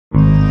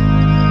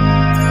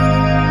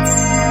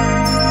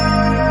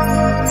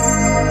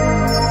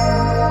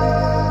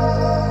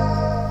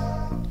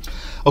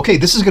Okay,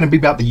 this is going to be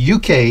about the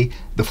UK,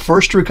 the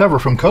first to recover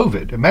from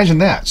COVID. Imagine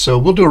that. So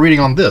we'll do a reading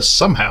on this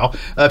somehow.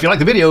 If you like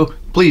the video,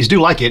 please do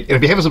like it. And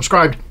if you haven't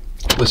subscribed,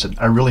 listen,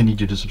 I really need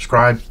you to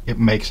subscribe. It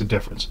makes a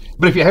difference.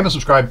 But if you haven't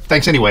subscribed,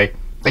 thanks anyway.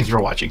 Thank you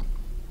for watching.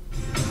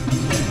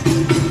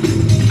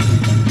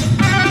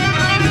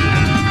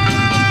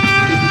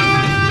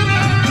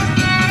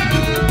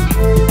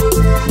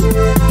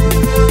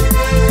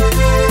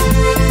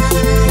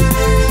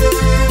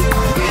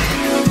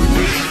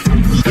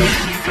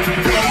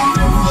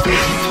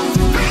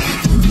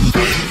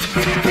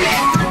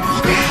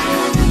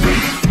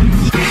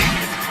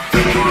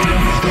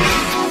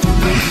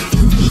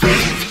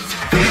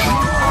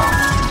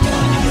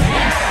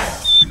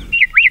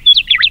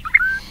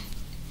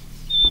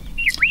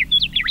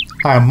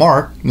 Hi, I'm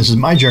Mark, and this is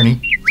my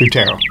journey through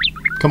tarot.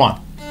 Come on.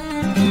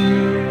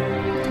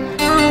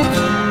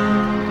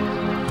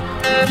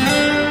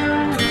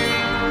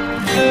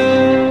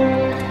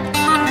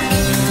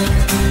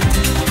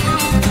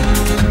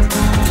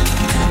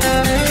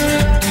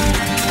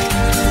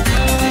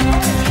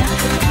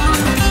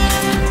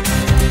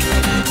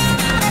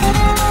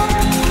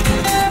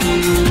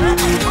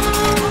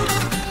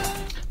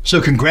 So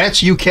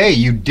congrats, UK,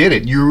 you did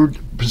it.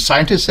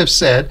 Scientists have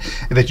said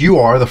that you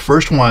are the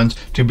first ones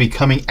to be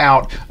coming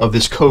out of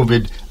this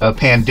COVID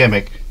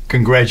pandemic.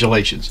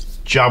 Congratulations.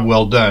 Job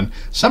well done.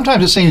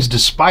 Sometimes it seems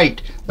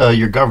despite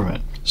your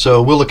government.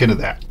 So we'll look into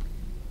that.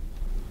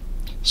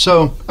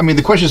 So, I mean,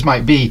 the questions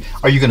might be,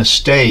 are you going to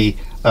stay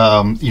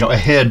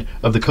ahead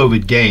of the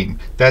COVID game?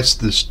 That's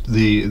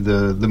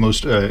the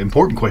most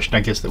important question, I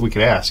guess, that we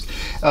could ask.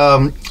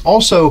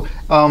 Also,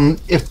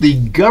 if the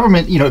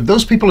government,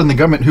 those people in the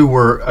government who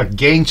were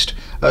against,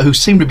 who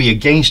seem to be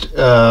against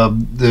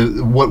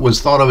what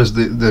was thought of as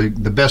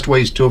the best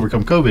ways to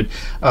overcome COVID,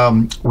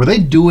 were they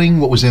doing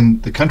what was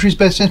in the country's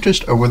best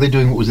interest, or were they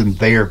doing what was in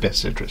their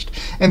best interest?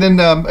 And then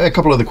a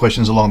couple other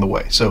questions along the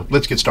way. So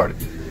let's get started.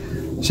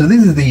 So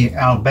these are the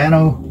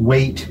Albano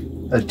Waite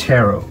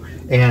Tarot.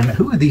 And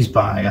who are these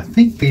by? I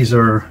think these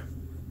are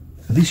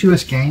these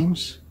U.S.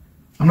 Games?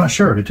 I'm not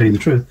sure, to tell you the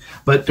truth.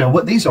 But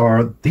what these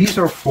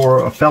are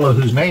for a fellow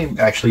whose name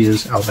actually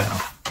is Albano.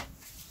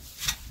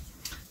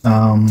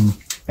 And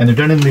they're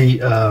done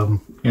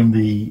in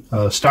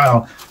the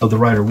style of the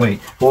Rider-Waite.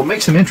 But what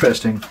makes them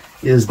interesting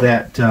is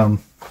that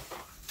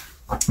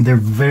they're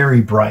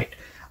very bright.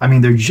 I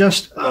mean, they're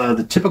just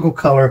the typical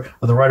color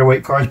of the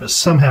Rider-Waite cards, but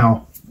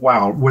somehow,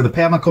 wow, where the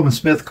Pamela Colman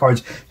Smith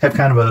cards have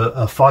kind of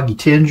a foggy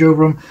tinge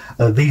over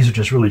them, these are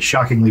just really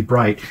shockingly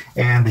bright.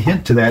 And the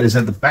hint to that is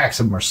that the backs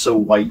of them are so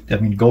white. I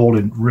mean, gold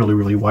and really,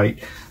 really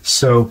white.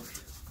 So,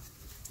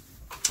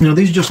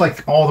 these are just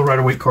like all the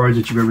Rider-Waite cards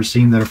that you've ever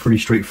seen that are pretty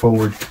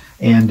straightforward.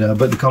 And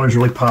but the colors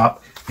really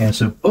pop. And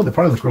so, oh, they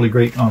probably look really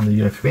great on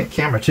the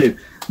camera too.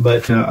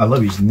 But I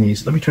love using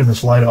these. Let me turn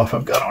this light off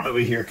I've got on over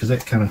here, because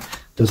that kind of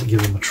doesn't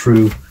give them a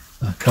true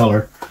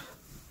color.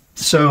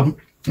 So,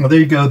 well, there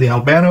you go, the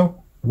Albano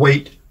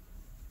Waite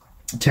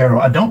Tarot.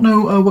 I don't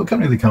know what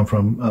company they come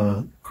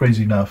from,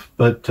 crazy enough,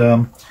 but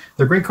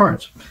they're great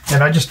cards.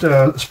 And I just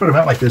spread them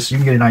out like this so you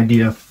can get an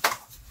idea,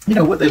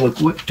 what they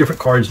look, what different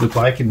cards look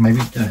like, and maybe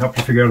help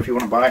you figure out if you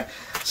want to buy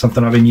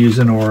something I've been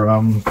using, or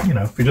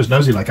if you're just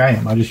nosy like I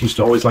am. I just used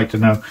to always like to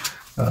know,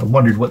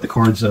 wondered what the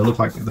cards look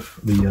like the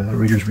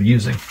readers were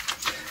using.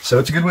 So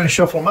it's a good way to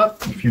shuffle them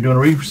up. If you're doing a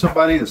reading for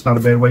somebody, that's not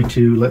a bad way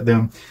to let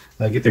them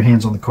get their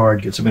hands on the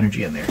card, get some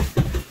energy in there.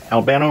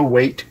 Albano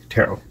Waite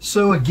Tarot.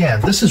 So again,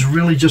 this is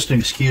really just an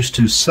excuse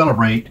to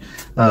celebrate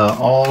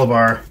all of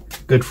our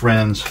good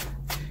friends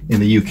in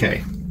the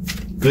UK.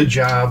 Good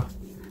job.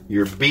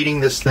 You're beating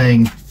this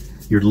thing.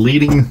 You're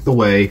leading the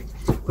way.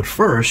 But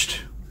first,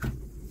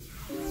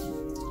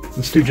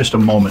 let's do just a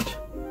moment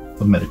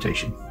of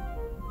meditation.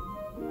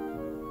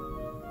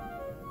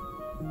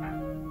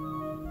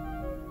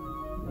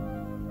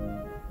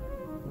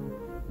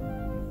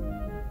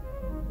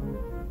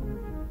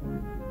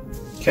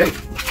 Okay.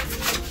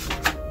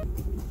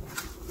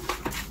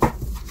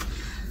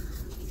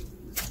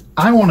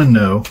 I want to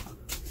know,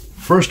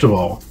 first of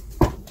all,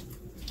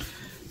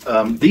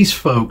 these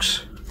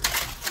folks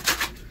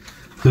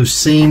who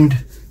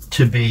seemed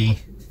to be,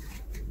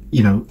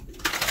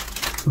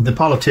 the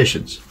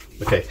politicians,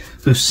 okay,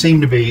 who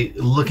seem to be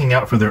looking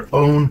out for their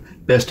own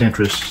best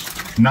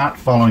interests, not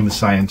following the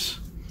science.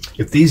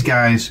 If these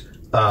guys,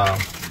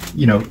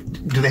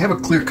 do they have a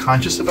clear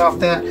conscience about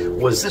that?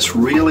 Was this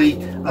really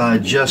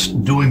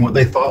just doing what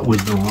they thought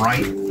was the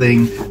right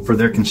thing for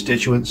their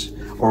constituents?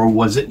 Or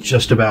was it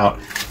just about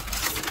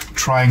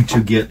trying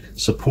to get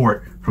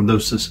support from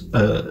those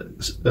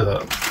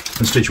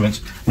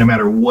constituents, no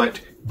matter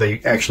what they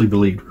actually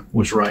believed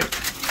was right?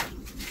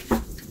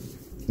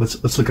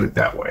 Let's look at it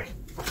that way.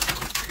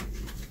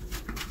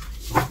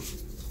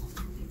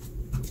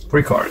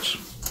 3 cards.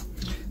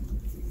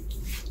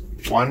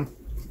 1,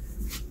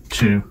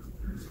 2,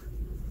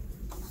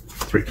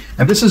 3.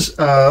 And this is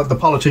the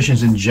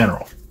politicians in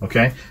general,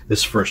 okay?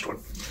 This first one.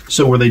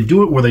 So were they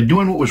doing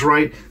what was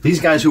right? These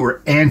guys who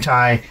were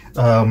anti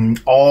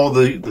all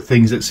the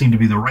things that seemed to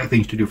be the right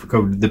things to do for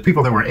COVID, the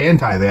people that were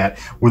anti that,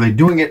 were they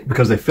doing it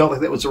because they felt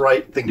like that was the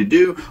right thing to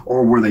do,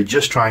 or were they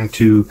just trying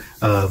to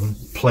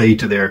play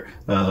to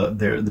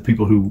the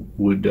people who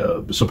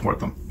would support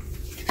them?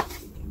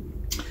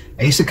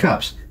 Ace of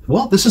Cups.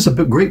 Well, this is a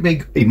great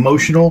big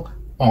emotional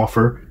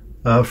offer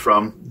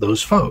from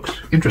those folks.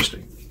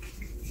 Interesting.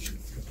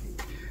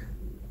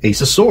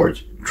 Ace of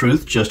Swords.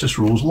 Truth, justice,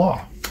 rules,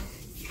 law.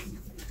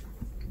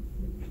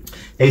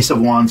 Ace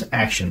of Wands,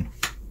 action.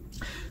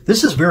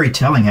 This is very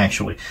telling,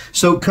 actually.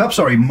 So cups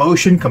are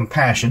emotion,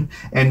 compassion,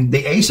 and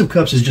the Ace of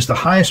Cups is just the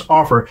highest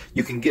offer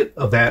you can get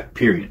of that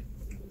period.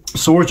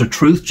 Swords are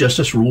truth,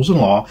 justice, rules, and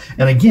law,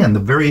 and again, the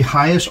very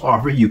highest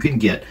offer you can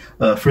get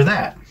for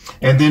that.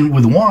 And then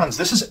with Wands,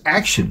 this is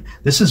action.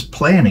 This is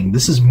planning.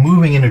 This is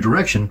moving in a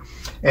direction.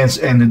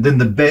 And then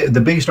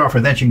the biggest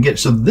offer that you can get.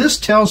 So this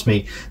tells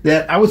me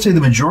that I would say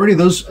the majority of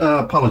those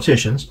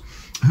politicians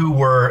who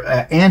were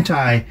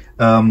anti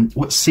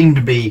what seemed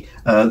to be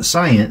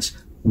science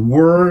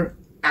were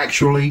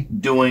actually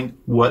doing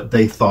what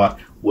they thought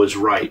was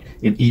right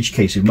in each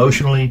case,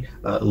 emotionally,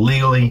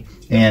 legally,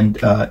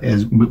 and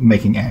as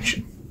making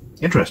action.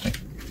 Interesting.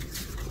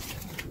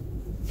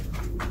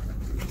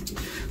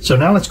 So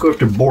now let's go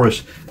after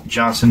Boris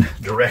Johnson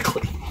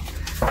directly.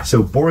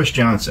 So Boris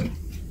Johnson,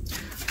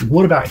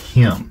 what about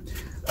him?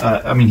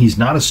 I mean, he's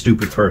not a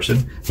stupid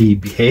person. He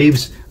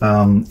behaves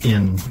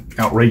in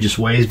outrageous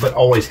ways, but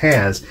always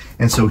has.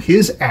 And so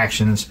his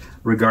actions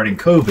regarding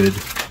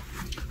COVID,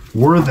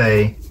 were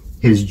they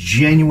his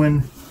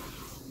genuine,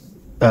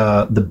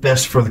 the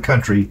best for the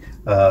country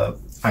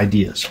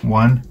ideas?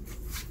 1,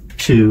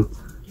 2,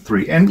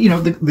 3. And, you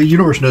know, the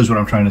universe knows what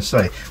I'm trying to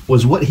say.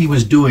 Was what he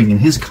was doing in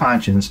his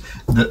conscience,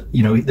 that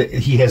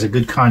he has a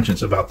good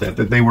conscience about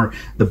that they were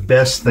the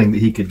best thing that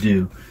he could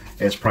do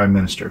as prime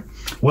minister.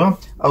 Well,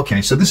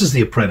 okay, so this is The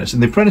Apprentice,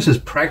 and The Apprentice is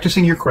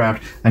practicing your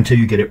craft until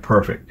you get it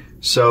perfect.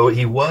 So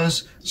he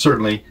was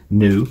certainly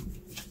new.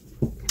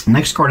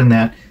 Next card in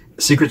that,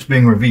 secrets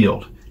being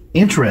revealed.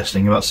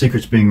 Interesting about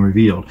secrets being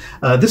revealed.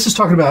 This is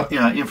talking about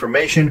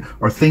information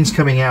or things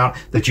coming out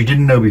that you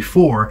didn't know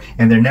before,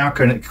 and they're now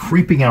kind of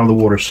creeping out of the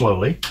water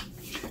slowly.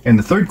 And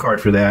the third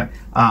card for that,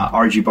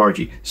 Argy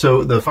Bargy.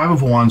 So the Five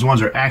of Wands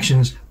are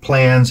actions,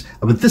 plans,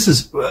 but this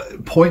is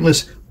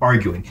pointless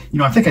arguing. You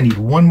know, I think I need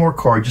one more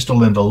card just to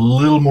lend a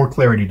little more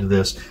clarity to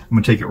this. I'm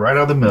going to take it right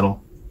out of the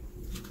middle,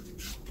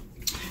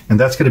 and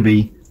that's going to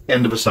be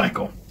end of a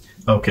cycle.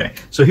 Okay,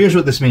 so here's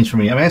what this means for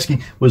me. I'm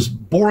asking, was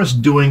Boris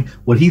doing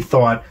what he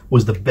thought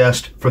was the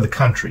best for the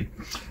country?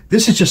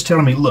 This is just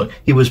telling me, look,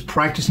 he was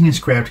practicing his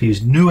craft. He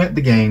was new at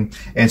the game,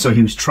 and so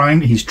he is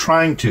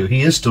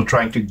still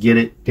trying to get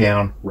it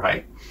down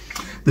right.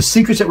 The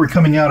secrets that were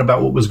coming out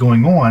about what was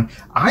going on,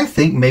 I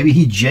think maybe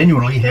he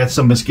genuinely had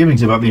some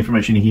misgivings about the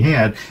information he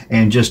had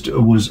and just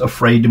was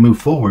afraid to move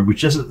forward,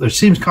 which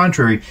seems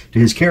contrary to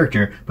his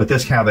character, but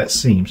that's how that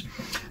seems.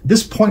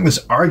 This pointless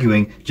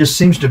arguing just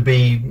seems to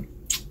be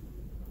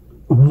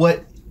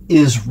what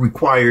is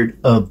required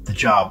of the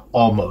job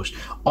almost.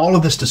 All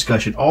of this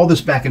discussion, all this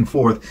back and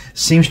forth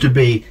seems to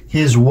be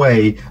his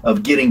way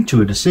of getting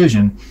to a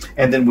decision.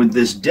 And then with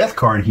this death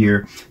card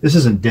here, this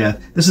isn't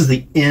death, this is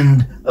the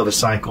end of a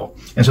cycle.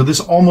 And so this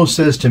almost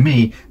says to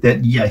me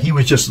that, yeah, he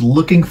was just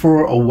looking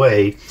for a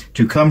way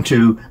to come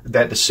to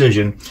that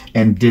decision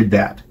and did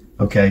that.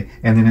 Okay.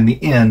 And then in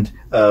the end,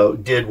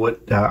 did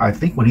what I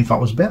think what he thought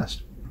was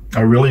best.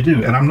 I really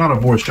do. And I'm not a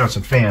Boris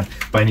Johnson fan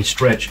by any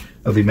stretch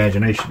of the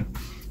imagination.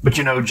 But,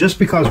 you know, just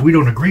because we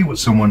don't agree with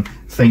someone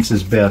thinks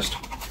is best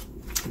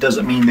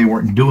doesn't mean they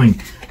weren't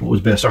doing what was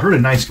best. I heard a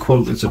nice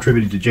quote that's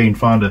attributed to Jane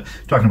Fonda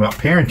talking about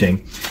parenting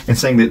and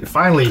saying that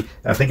finally,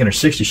 I think in her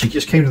 60s, she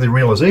just came to the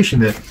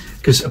realization that,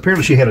 because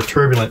apparently she had a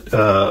turbulent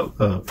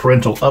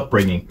parental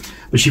upbringing,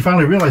 but she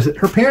finally realized that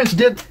her parents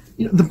did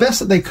the best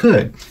that they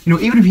could. You know,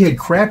 even if you had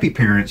crappy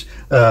parents,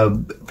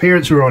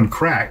 parents who are on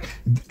crack,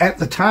 at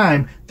the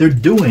time, they're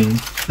doing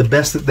the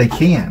best that they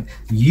can.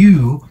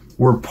 You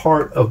were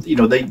part of,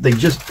 they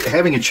just,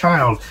 having a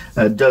child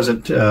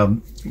doesn't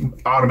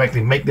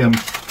automatically make them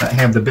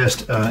have the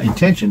best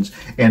intentions.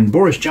 And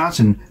Boris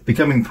Johnson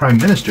becoming prime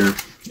minister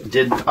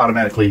didn't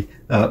automatically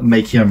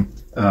make him,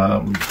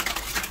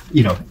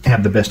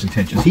 have the best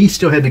intentions. He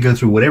still had to go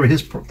through whatever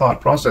his thought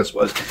process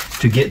was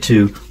to get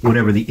to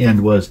whatever the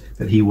end was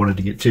that he wanted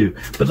to get to.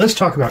 But let's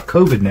talk about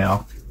COVID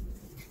now.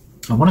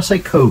 I want to say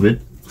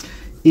COVID,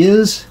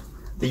 is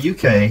the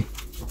UK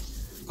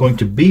going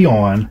to be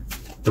on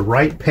the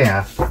right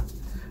path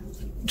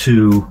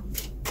to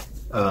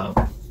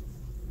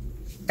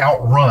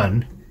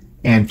outrun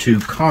and to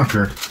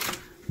conquer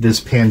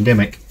this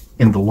pandemic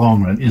in the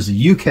long run? Is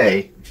the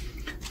UK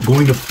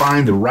going to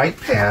find the right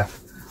path,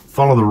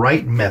 follow the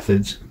right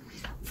methods,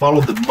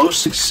 follow the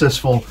most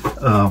successful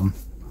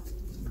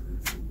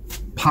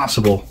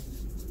possible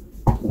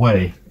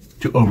way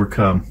to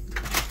overcome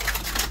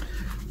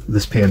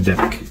this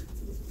pandemic?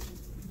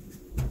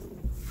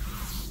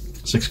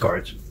 6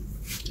 cards.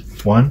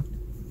 1,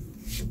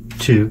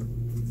 2,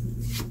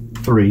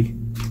 3,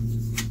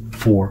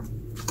 4,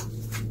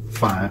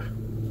 5,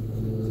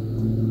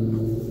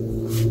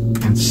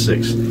 and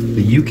 6.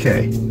 The UK,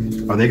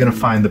 are they going to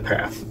find the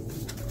path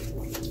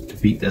to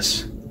beat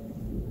this?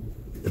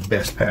 The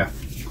best path.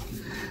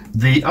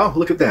 Oh,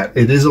 look at that.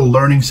 It is a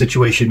learning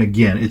situation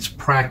again. It's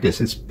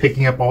practice. It's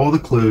picking up all the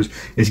clues.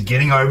 It's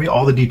getting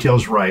all the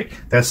details right.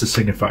 That's the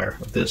signifier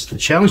of this. The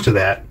challenge to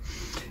that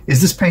is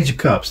this Page of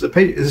Cups. This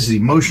is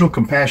emotional,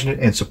 compassionate,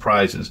 and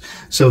surprises.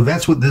 So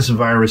that's what this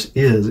virus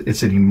is.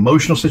 It's an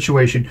emotional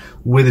situation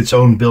with its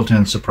own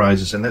built-in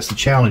surprises, and that's the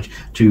challenge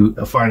to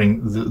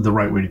finding the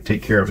right way to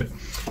take care of it.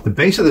 The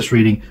base of this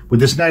reading, with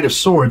this Knight of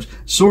Swords,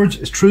 swords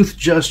is truth,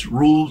 just,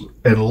 rules,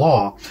 and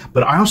law,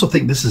 but I also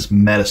think this is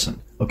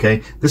medicine.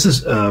 Okay, this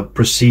is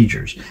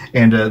procedures,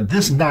 and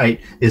this knight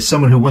is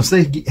someone who, once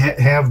they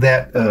have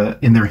that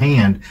in their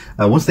hand,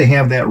 once they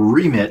have that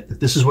remit,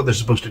 that this is what they're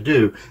supposed to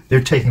do, they're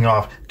taking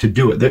off to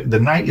do it. The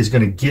knight is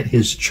going to get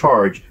his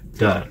charge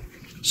done.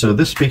 So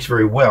this speaks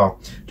very well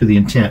to the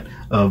intent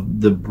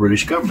of the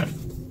British government.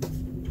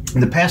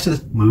 In the past,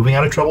 is moving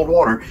out of troubled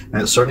water,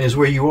 and that certainly is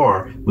where you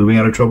are, moving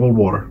out of troubled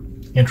water.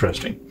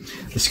 Interesting.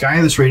 The sky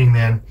of this reading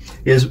then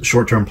is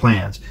short-term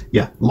plans.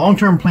 Yeah,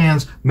 long-term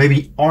plans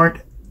maybe aren't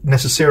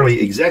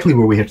necessarily exactly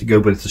where we have to go,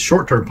 but it's the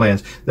short-term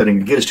plans that are going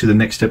to get us to the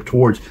next step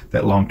towards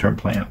that long-term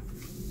plan.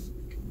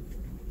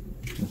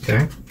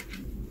 Okay.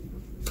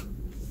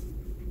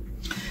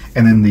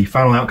 And then the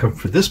final outcome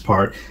for this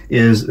part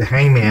is the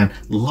hangman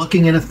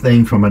looking at a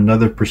thing from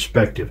another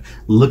perspective,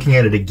 looking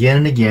at it again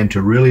and again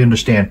to really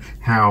understand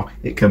how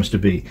it comes to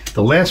be.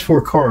 The last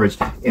 4 cards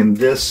in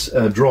this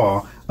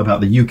draw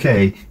about the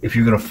UK, if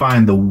you're going to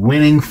find the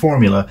winning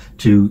formula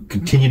to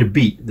continue to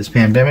beat this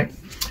pandemic,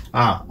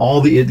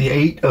 all the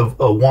 8 of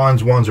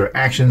wands. Wands are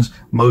actions,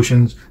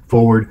 motions,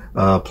 forward,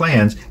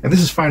 plans, and this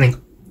is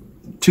finding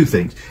 2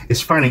 things.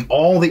 It's finding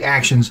all the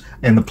actions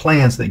and the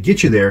plans that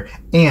get you there,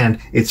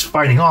 and it's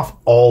fighting off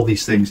all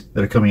these things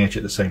that are coming at you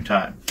at the same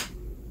time.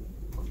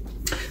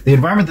 The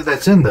environment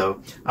that's in,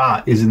 though,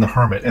 is in the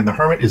Hermit, and the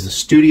Hermit is the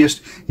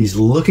studious. He's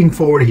looking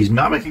forward. He's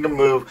not making a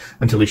move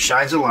until he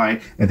shines a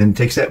light, and then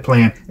takes that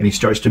plan and he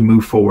starts to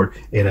move forward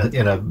in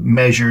a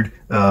measured,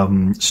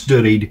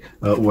 studied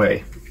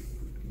way.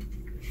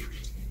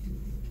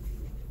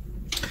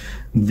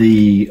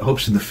 The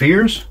hopes and the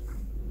fears,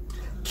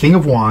 King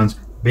of Wands,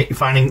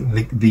 finding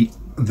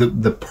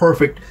the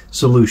perfect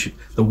solution.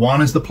 The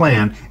wand is the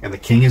plan, and the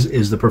king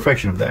is the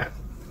perfection of that.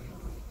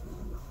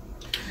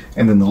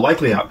 And then the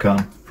likely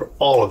outcome for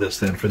all of this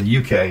then, for the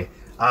UK,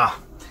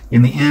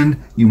 in the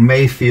end, you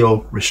may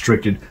feel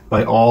restricted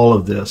by all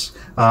of this.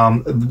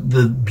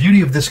 The beauty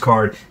of this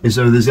card is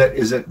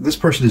that this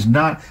person is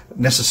not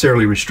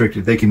necessarily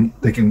restricted. They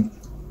can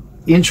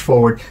inch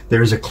forward.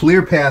 There is a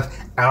clear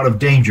path out of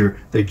danger.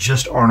 They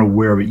just aren't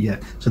aware of it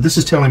yet. So this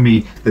is telling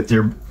me that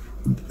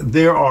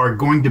there are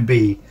going to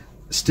be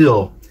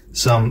still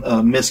some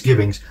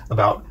misgivings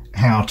about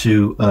how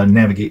to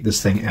navigate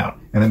this thing out,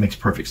 and that makes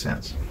perfect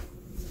sense.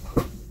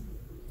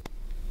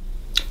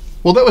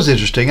 Well, that was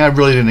interesting. I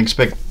really didn't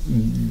expect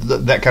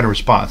that kind of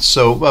response.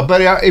 So,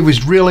 but it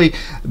was really,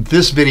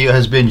 this video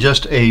has been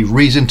just a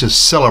reason to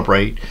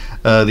celebrate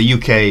the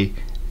UK.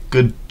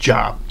 Good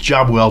job.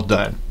 Job well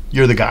done.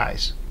 You're the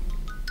guys.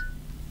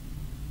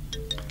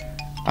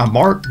 I'm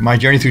Mark, My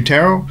Journey Through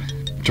Tarot.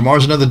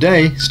 Tomorrow's another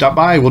day. Stop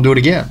by. We'll do it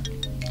again.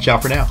 Ciao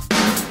for now. 1,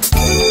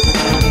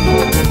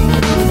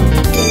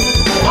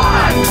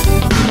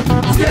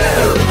 2,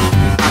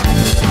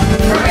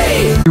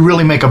 3. You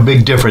really make a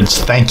big difference.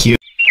 Thank you.